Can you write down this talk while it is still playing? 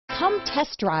Come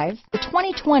test drive the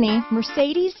 2020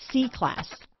 Mercedes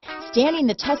C-Class. Standing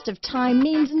the test of time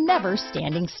means never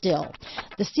standing still.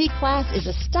 The C-Class is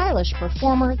a stylish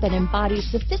performer that embodies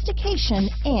sophistication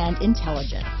and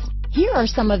intelligence. Here are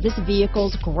some of this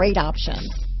vehicle's great options: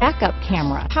 backup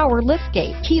camera, power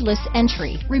liftgate, keyless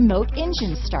entry, remote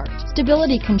engine start,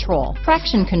 stability control,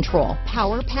 traction control,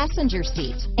 power passenger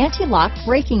seat, anti-lock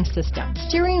braking system,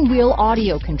 steering wheel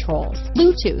audio controls,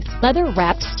 Bluetooth,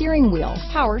 leather-wrapped steering wheel,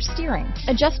 power steering,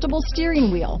 adjustable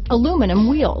steering wheel, aluminum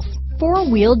wheels,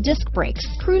 four-wheel disc brakes,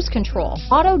 cruise control,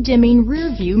 auto-dimming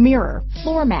rear view mirror,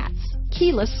 floor mats,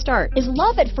 keyless start. Is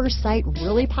love at first sight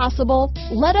really possible?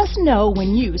 Let us know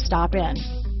when you stop in.